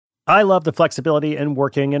I love the flexibility in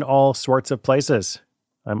working in all sorts of places.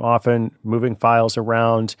 I'm often moving files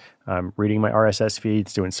around, reading my RSS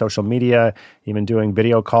feeds, doing social media, even doing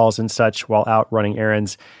video calls and such while out running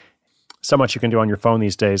errands. So much you can do on your phone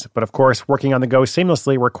these days. But of course, working on the go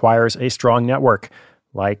seamlessly requires a strong network,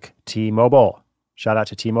 like T-Mobile. Shout out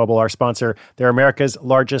to T-Mobile, our sponsor. They're America's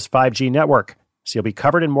largest 5G network, so you'll be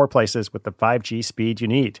covered in more places with the 5G speed you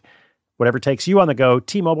need. Whatever takes you on the go,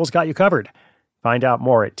 T-Mobile's got you covered. Find out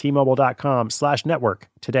more at T-Mobile.com/network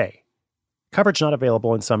today. Coverage not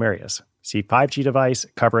available in some areas. See 5G device,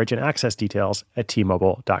 coverage, and access details at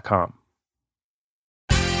T-Mobile.com.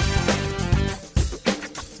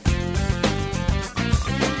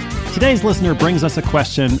 Today's listener brings us a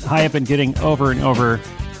question I have been getting over and over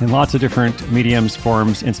in lots of different mediums,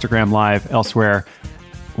 forums, Instagram Live, elsewhere.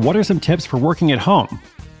 What are some tips for working at home,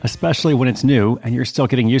 especially when it's new and you're still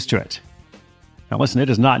getting used to it? Now listen, it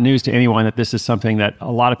is not news to anyone that this is something that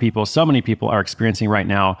a lot of people, so many people are experiencing right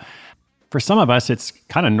now. For some of us, it's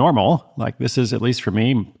kind of normal. Like this is, at least for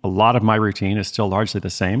me, a lot of my routine is still largely the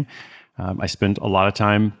same. I spend a lot of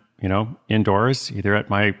time, indoors, either at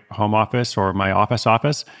my home office or my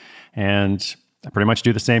office. And I pretty much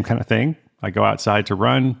do the same kind of thing. I go outside to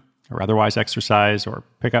run or otherwise exercise or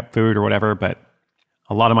pick up food or whatever, but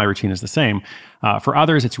a lot of my routine is the same. For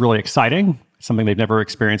others, it's really exciting. It's something they've never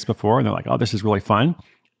experienced before. And they're like, oh, this is really fun.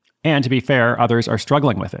 And to be fair, others are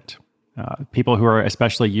struggling with it. People who are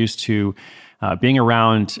especially used to being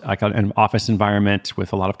around like an office environment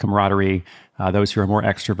with a lot of camaraderie, those who are more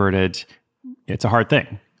extroverted, it's a hard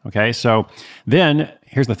thing. Okay, so then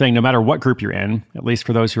here's the thing, no matter what group you're in, at least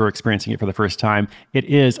for those who are experiencing it for the first time, it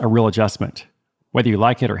is a real adjustment. Whether you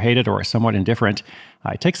like it or hate it or are somewhat indifferent,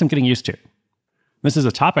 it takes some getting used to. This is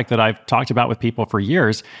a topic that I've talked about with people for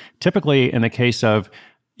years, typically in the case of,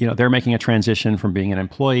 they're making a transition from being an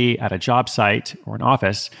employee at a job site or an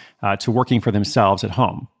office to working for themselves at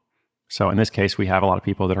home. So in this case, we have a lot of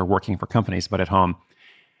people that are working for companies, but at home.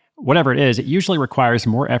 Whatever it is, it usually requires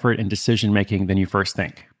more effort and decision-making than you first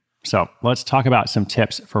think. So let's talk about some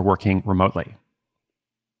tips for working remotely.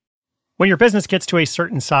 When your business gets to a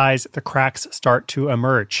certain size, the cracks start to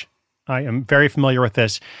emerge. I am very familiar with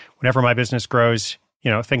this. Whenever my business grows,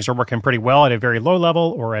 things are working pretty well at a very low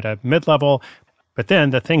level or at a mid-level. But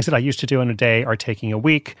then the things that I used to do in a day are taking a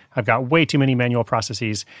week. I've got way too many manual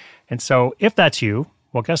processes. And so if that's you,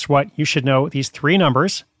 well, guess what? You should know these three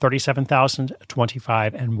numbers, 37,000,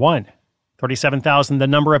 25, and 1. 37,000, the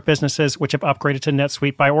number of businesses which have upgraded to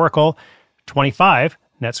NetSuite by Oracle. 25,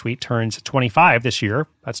 NetSuite turns 25 this year.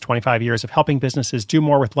 That's 25 years of helping businesses do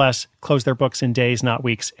more with less, close their books in days, not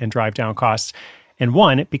weeks, and drive down costs. And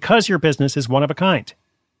 1, because your business is one of a kind.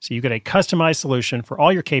 So you get a customized solution for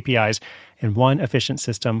all your KPIs in one efficient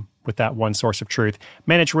system with that one source of truth.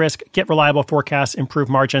 Manage risk, get reliable forecasts, improve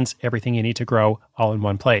margins, everything you need to grow all in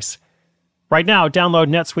one place. Right now, download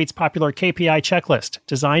NetSuite's popular KPI checklist,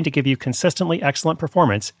 designed to give you consistently excellent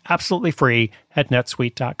performance, absolutely free at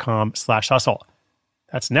netsuite.com/hustle.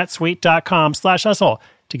 That's netsuite.com/hustle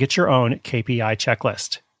to get your own KPI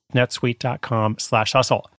checklist.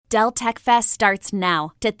 netsuite.com/hustle. Dell Tech Fest starts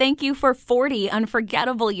now. To thank you for 40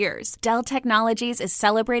 unforgettable years, Dell Technologies is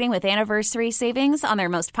celebrating with anniversary savings on their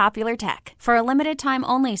most popular tech. For a limited time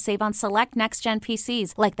only, save on select next-gen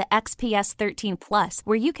PCs like the XPS 13 Plus,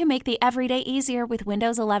 where you can make the everyday easier with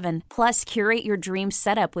Windows 11. Plus, curate your dream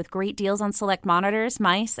setup with great deals on select monitors,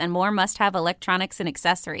 mice, and more must-have electronics and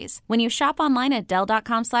accessories. When you shop online at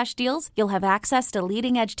Dell.com/deals, you'll have access to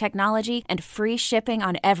leading-edge technology and free shipping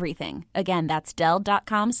on everything. Again, that's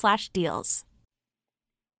Dell.com/deals. Hey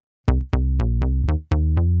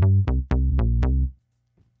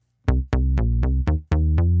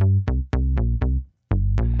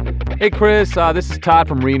Chris, this is Todd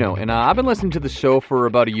from Reno, and I've been listening to the show for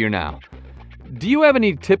about a year now. Do you have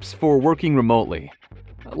any tips for working remotely?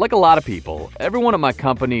 Like a lot of people, everyone at my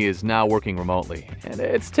company is now working remotely, and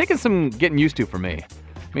it's taken some getting used to for me.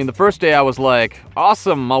 I mean, the first day I was like,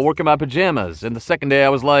 awesome, I'll work in my pajamas, and the second day I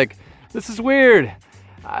was like, this is weird.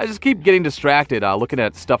 I just keep getting distracted looking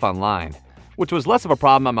at stuff online, which was less of a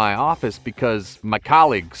problem at my office because my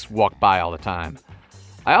colleagues walk by all the time.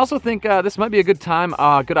 I also think this might be a good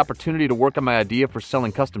opportunity to work on my idea for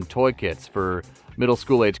selling custom toy kits for middle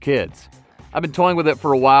school age kids. I've been toying with it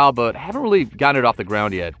for a while, but haven't really gotten it off the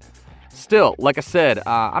ground yet. Still, like I said,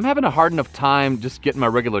 I'm having a hard enough time just getting my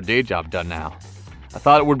regular day job done now. I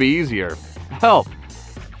thought it would be easier. Help!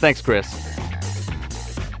 Thanks, Chris.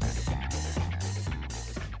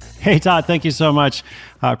 Hey, Todd, thank you so much.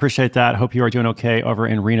 I appreciate that. Hope you are doing okay over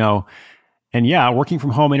in Reno. And yeah, working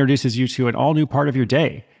from home introduces you to an all new part of your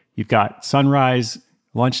day. You've got sunrise,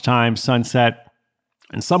 lunchtime, sunset,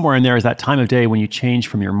 And somewhere in there is that time of day when you change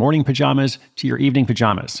from your morning pajamas to your evening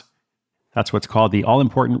pajamas. That's what's called the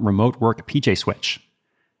all-important remote work PJ switch.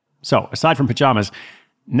 So aside from pajamas,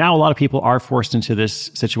 now a lot of people are forced into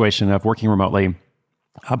this situation of working remotely.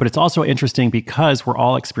 But it's also interesting because we're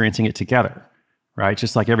all experiencing it together, right?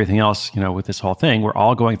 Just like everything else, with this whole thing, we're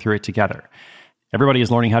all going through it together. Everybody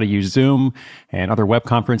is learning how to use Zoom and other web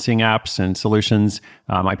conferencing apps and solutions.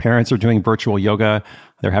 My parents are doing virtual yoga.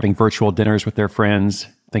 They're having virtual dinners with their friends.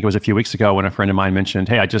 I think it was a few weeks ago when a friend of mine mentioned,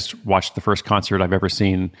 hey, I just watched the first concert I've ever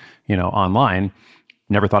seen, online.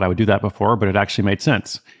 Never thought I would do that before, but it actually made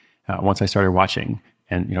sense once I started watching.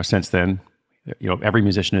 And, since then, every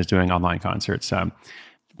musician is doing online concerts.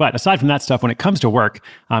 But aside from that stuff, when it comes to work,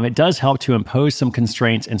 it does help to impose some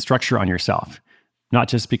constraints and structure on yourself. Not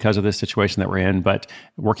just because of this situation that we're in, but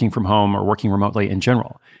working from home or working remotely in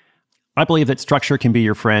general. I believe that structure can be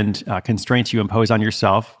your friend. Constraints you impose on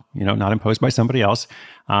yourself, not imposed by somebody else,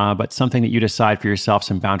 but something that you decide for yourself,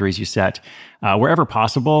 some boundaries you set. Wherever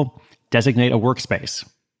possible, designate a workspace.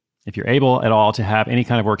 If you're able at all to have any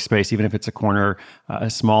kind of workspace, even if it's a corner, a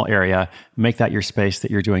small area, make that your space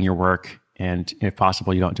that you're doing your work. And if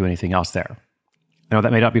possible, you don't do anything else there. I know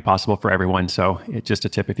that may not be possible for everyone, so it's just a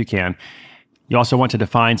tip if you can. You also want to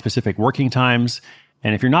define specific working times.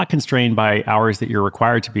 And if you're not constrained by hours that you're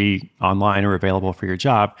required to be online or available for your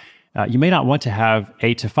job, you may not want to have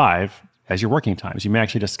 8 to 5 as your working times. You may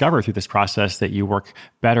actually discover through this process that you work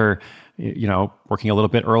better, working a little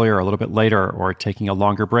bit earlier or a little bit later, or taking a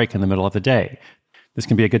longer break in the middle of the day. This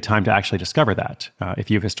can be a good time to actually discover that if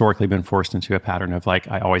you've historically been forced into a pattern of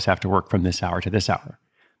I always have to work from this hour to this hour.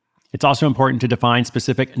 It's also important to define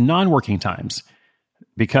specific non-working times,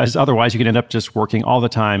 because otherwise you can end up just working all the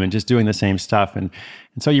time and just doing the same stuff. And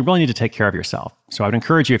so you really need to take care of yourself. So I would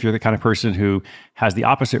encourage you, if you're the kind of person who has the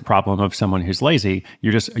opposite problem of someone who's lazy,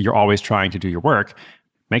 you're always trying to do your work,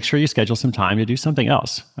 make sure you schedule some time to do something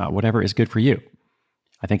else, whatever is good for you.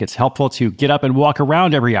 I think it's helpful to get up and walk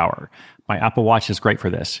around every hour. My Apple Watch is great for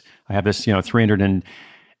this. I have this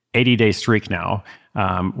 380-day streak now,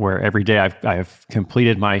 where every day I have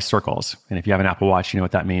completed my circles. And if you have an Apple Watch, you know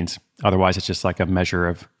what that means. Otherwise, it's just like a measure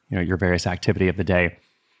of your various activity of the day.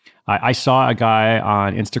 I saw a guy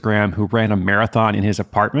on Instagram who ran a marathon in his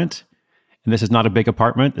apartment. And this is not a big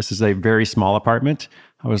apartment. This is a very small apartment.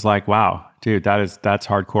 I was like, wow, dude, that's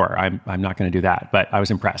hardcore. I'm not going to do that. But I was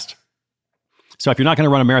impressed. So if you're not going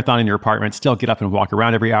to run a marathon in your apartment, still get up and walk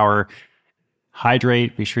around every hour.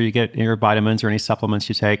 Hydrate. Be sure you get your vitamins or any supplements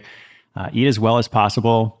you take. Eat as well as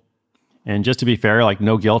possible. And just to be fair,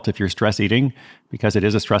 no guilt if you're stress eating, because it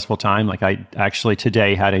is a stressful time. I actually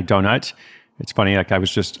today had a donut. It's funny,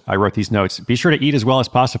 I wrote these notes. Be sure to eat as well as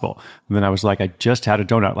possible. And then I was I just had a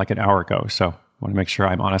donut an hour ago. So I want to make sure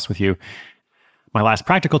I'm honest with you. My last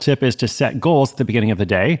practical tip is to set goals at the beginning of the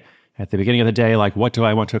day. At the beginning of the day, what do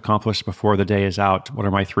I want to accomplish before the day is out? What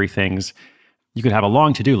are my 3 things? You could have a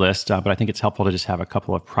long to-do list, but I think it's helpful to just have a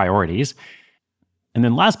couple of priorities. And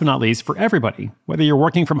then last but not least, for everybody, whether you're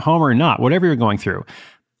working from home or not, whatever you're going through,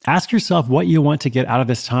 ask yourself what you want to get out of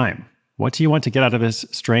this time. What do you want to get out of this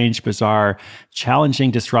strange, bizarre, challenging,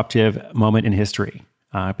 disruptive moment in history?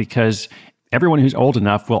 Because everyone who's old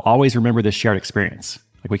enough will always remember this shared experience.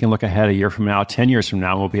 We can look ahead a year from now, 10 years from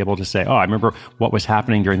now, and we'll be able to say, oh, I remember what was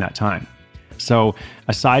happening during that time. So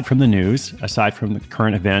aside from the news, aside from the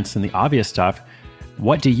current events and the obvious stuff,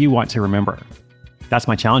 what do you want to remember? That's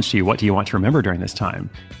my challenge to you. What do you want to remember during this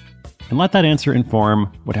time? And let that answer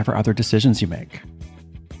inform whatever other decisions you make.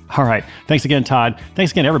 All right. Thanks again, Todd.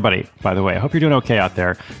 Thanks again, everybody, by the way. I hope you're doing okay out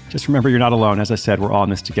there. Just remember, you're not alone. As I said, we're all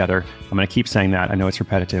in this together. I'm going to keep saying that. I know it's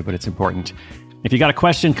repetitive, but it's important. If you got a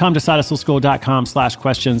question, come to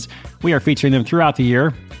sidehustleschool.com/questions. We are featuring them throughout the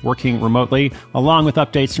year, working remotely, along with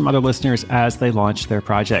updates from other listeners as they launch their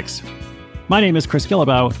projects. My name is Chris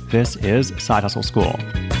Guillebeau. This is Side Hustle School.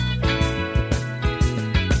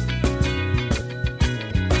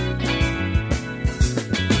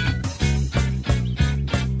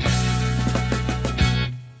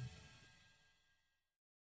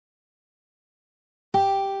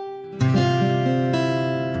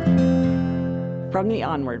 From the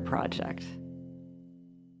Onward Project.